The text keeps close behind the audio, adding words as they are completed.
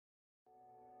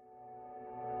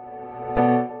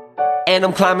And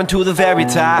I'm climbing to the very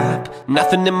top.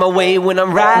 Nothing in my way when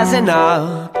I'm rising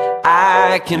up.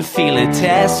 I can feel it,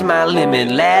 test my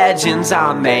limit. Legends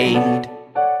are made.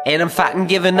 And I'm fighting,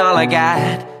 giving all I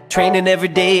got. Training every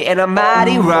day and I'm might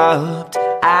erupt.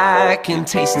 I can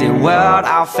taste it, world,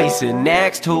 I'll face it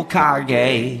next to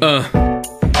Kage.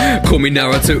 Call me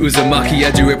Naruto Uzumaki, I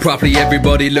do it properly.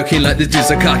 Everybody looking like the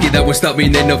Jutsu that won't stop me,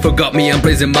 they never forgot me. I'm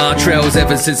blazing my trails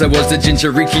ever since I was the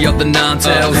Jinchuriki of the Nine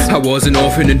Tails. I was an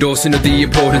orphan, endorsing of the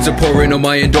importance of pouring on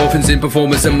my endorphins in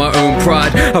performance and my own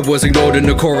pride. I was ignored in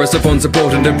the chorus of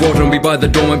unsupported and brought on me by the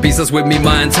dormant beast that's with me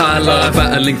my entire life.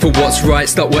 Battling for what's right,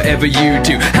 start whatever you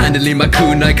do. Handling my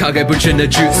kunai, Kage, Bunshin,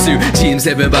 and Jutsu. Team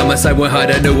 7 by my side won't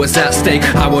hide, I know what's at stake.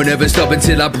 I won't ever stop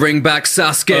until I bring back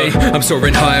Sasuke. I'm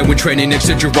soaring higher when training next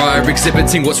to Jiraiya,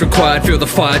 exhibiting what's required, feel the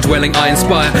fire dwelling, I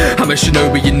inspire. I'm a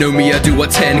shinobi, you know me, I do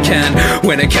what 10 can.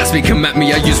 When a Caspi come at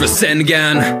me, I use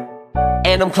Rasengan.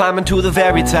 And I'm climbing to the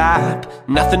very top.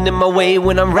 Nothing in my way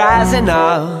when I'm rising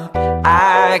up.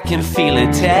 I can feel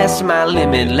it, test my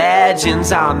limit.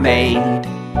 Legends are made.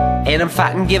 And I'm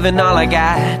fighting, giving all I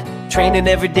got. Training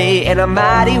every day and I'm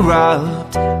might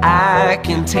erupt. I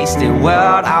can taste it,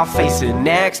 world, I'll face it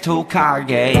next to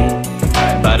Kage.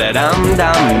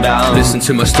 Ba-da-dum-dum-dum. Listen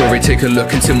to my story, take a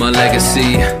look into my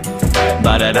legacy.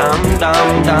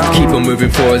 Ba-da-dum-dum-dum. Keep on moving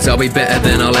forwards, I'll be better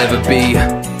than I'll ever be.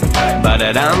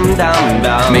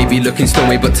 Ba-da-dum-dum-dum. Maybe looking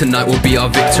stormy, but tonight will be our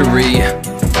victory.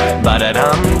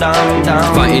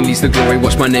 Ba-da-dum-dum-dum. Fighting leads the glory,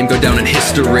 watch my name go down in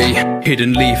history.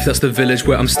 Hidden Leaf, that's the village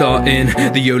where I'm starting.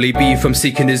 The only beef I'm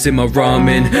seeking is in my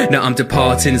ramen. Now I'm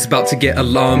departing, it's about to get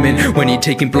alarming. When you're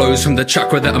taking blows from the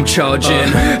chakra that I'm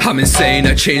charging. I'm insane,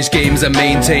 I change games, I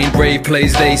maintain brave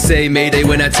plays, they say Mayday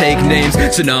when I take names.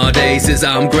 So nowadays is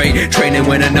I'm great, training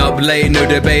when I'm up late, no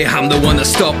debate, I'm the one that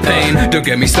stop pain. Don't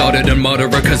get me started on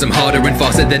Madara, cause I'm harder and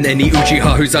faster than any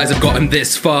Uchiha whose eyes have gotten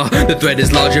this far. The thread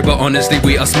is larger, but honestly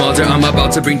we are smarter. I'm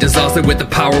about to bring disaster with the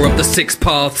power of the 6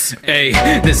 paths. Ayy,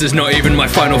 this is not even my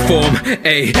final form.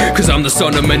 Ayy, cause I'm the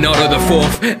son of Minato the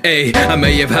 4th. Ayy, I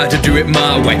may have had to do it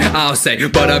my way, I'll say,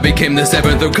 but I became the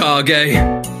 7th of Kage.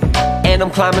 And I'm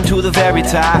climbing to the very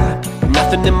top.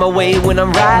 Nothing in my way when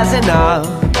I'm rising up.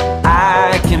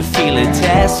 I can feel it,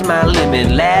 test my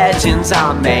limit. Legends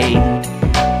are made.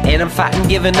 And I'm fighting,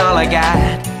 giving all I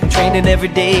got. Training every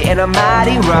day and I'm might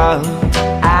erupt.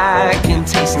 I can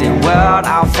taste it, world,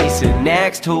 I'll face it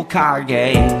next to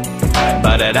Kage.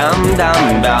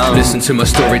 Ba-da-dum-dum-dum. Listen to my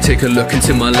story, take a look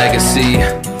into my legacy.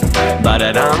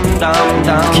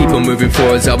 Ba-da-dum-dum-dum. Keep on moving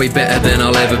forwards, I'll be better than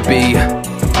I'll ever be.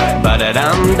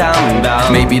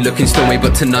 Ba-da-dum-dum-dum. Maybe looking stormy,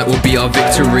 but tonight will be our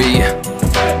victory.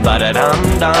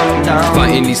 Ba-da-dum-dum-dum.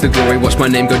 Fighting leads the glory, watch my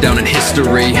name go down in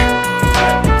history.